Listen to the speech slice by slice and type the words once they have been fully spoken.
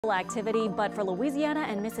Activity, but for Louisiana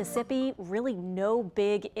and Mississippi, really no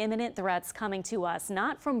big imminent threats coming to us.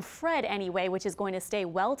 Not from Fred anyway, which is going to stay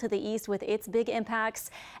well to the east with its big impacts.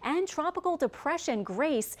 And tropical depression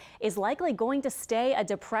Grace is likely going to stay a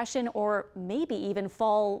depression or maybe even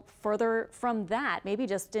fall further from that, maybe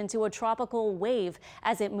just into a tropical wave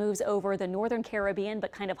as it moves over the northern Caribbean,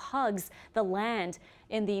 but kind of hugs the land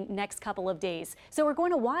in the next couple of days. So we're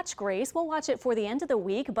going to watch Grace. We'll watch it for the end of the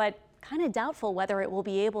week, but kind of doubtful whether it will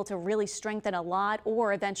be able to really strengthen a lot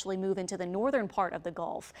or eventually move into the northern part of the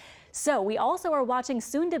Gulf. So we also are watching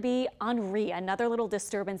soon-to-be Henri, another little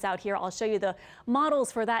disturbance out here. I'll show you the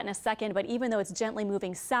models for that in a second, but even though it's gently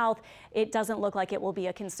moving south, it doesn't look like it will be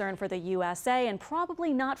a concern for the USA and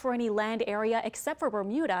probably not for any land area except for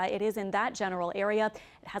Bermuda. It is in that general area.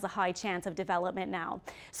 It has a high chance of development now.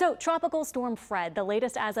 So Tropical Storm Fred, the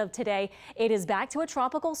latest as of today, it is back to a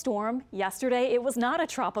tropical storm. Yesterday, it was not a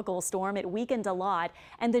tropical storm. It weakened a lot.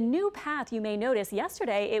 And the new path, you may notice,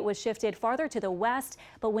 yesterday it was shifted farther to the west,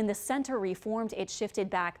 but when the center reformed, it shifted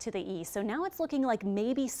back to the east. So now it's looking like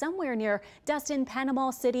maybe somewhere near Destin,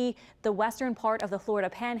 Panama City, the western part of the Florida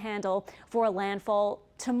Panhandle for a landfall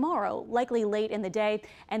tomorrow, likely late in the day,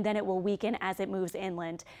 and then it will weaken as it moves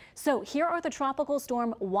inland. So here are the tropical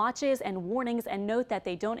storm watches and warnings, and note that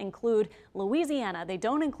they don't include Louisiana, they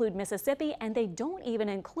don't include Mississippi, and they don't even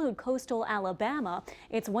include coastal Alabama.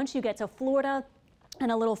 It's once you get to Florida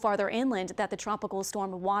and a little farther inland that the tropical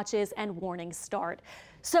storm watches and warnings start.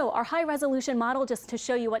 So our high resolution model, just to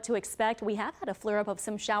show you what to expect, we have had a flare up of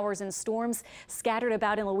some showers and storms scattered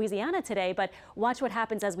about in Louisiana today, but watch what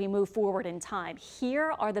happens as we move forward in time.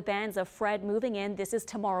 Here are the bands of Fred moving in. This is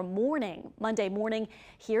tomorrow morning, Monday morning.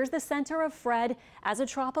 Here's the center of Fred as a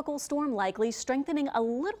tropical storm, likely strengthening a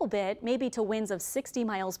little bit, maybe to winds of 60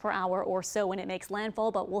 miles per hour or so when it makes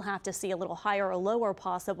landfall, but we'll have to see a little higher or lower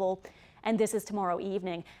possible. And this is tomorrow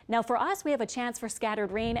evening. Now for us, we have a chance for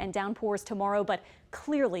scattered rain and downpours tomorrow, but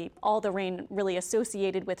clearly all the rain really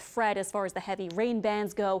associated with Fred as far as the heavy rain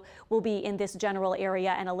bands go will be in this general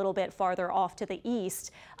area and a little bit farther off to the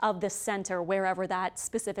east of the center, wherever that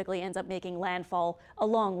specifically ends up making landfall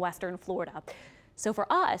along western Florida. So for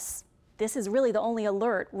us, this is really the only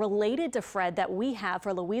alert related to Fred that we have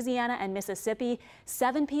for Louisiana and Mississippi.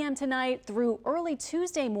 7 p.m. tonight through early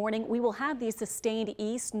Tuesday morning, we will have these sustained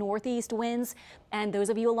east-northeast winds. And those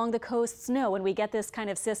of you along the coasts know when we get this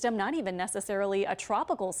kind of system, not even necessarily a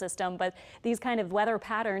tropical system, but these kind of weather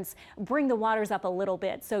patterns bring the waters up a little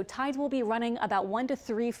bit. So tides will be running about 1 to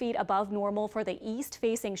 3 feet above normal for the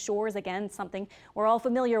east-facing shores. Again, something we're all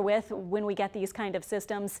familiar with when we get these kind of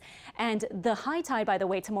systems. And the high tide, by the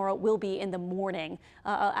way, tomorrow will be in the morning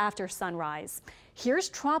after sunrise. Here's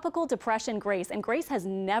Tropical Depression Grace, and Grace has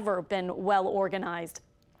never been well organized.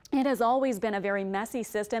 It has always been a very messy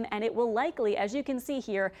system, and it will likely, as you can see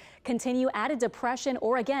here, continue at a depression,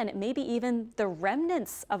 or again, maybe even the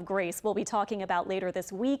remnants of Grace we'll be talking about later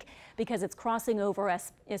this week, because it's crossing over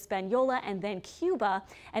Hispaniola and then Cuba,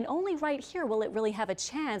 and only right here will it really have a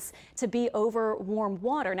chance to be over warm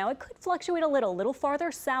water. Now, it could fluctuate a little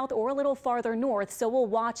farther south or a little farther north, so we'll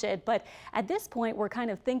watch it, but at this point, we're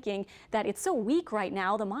kind of thinking that it's so weak right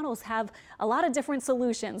now, the models have a lot of different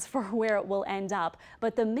solutions for where it will end up,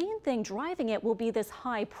 but the main thing driving it will be this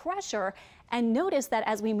high pressure. And notice that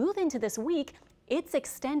as we move into this week, it's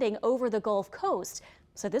extending over the Gulf Coast.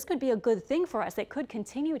 So this could be a good thing for us. It could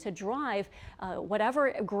continue to drive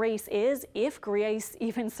whatever Grace is, if Grace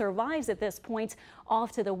even survives at this point,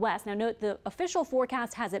 off to the west. Now note the official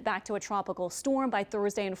forecast has it back to a tropical storm by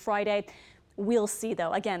Thursday and Friday. We'll see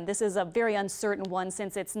though. Again, this is a very uncertain one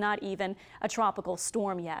since it's not even a tropical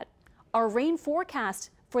storm yet. Our rain forecast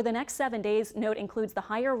for the next 7 days, note, includes the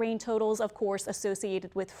higher rain totals, of course,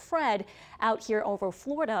 associated with Fred out here over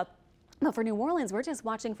Florida. But for New Orleans, we're just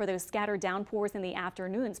watching for those scattered downpours in the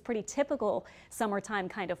afternoons. Pretty typical summertime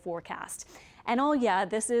kind of forecast. And oh yeah,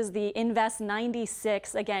 this is the Invest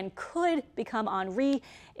 96. Again, could become Henri.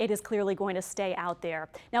 It is clearly going to stay out there.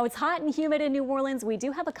 Now it's hot and humid in New Orleans. We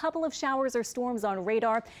do have a couple of showers or storms on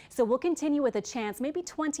radar, so we'll continue with a chance, maybe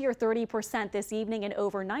 20 or 30% this evening and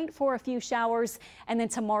overnight for a few showers. And then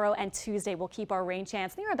tomorrow and Tuesday, we'll keep our rain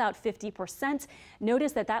chance near about 50%.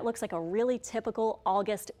 Notice that that looks like a really typical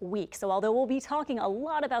August week. So although we'll be talking a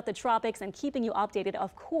lot about the tropics and keeping you updated,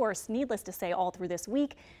 of course, needless to say, all through this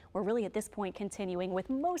week, we're really at this point continuing with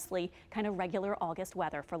mostly kind of regular August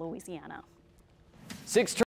weather for Louisiana.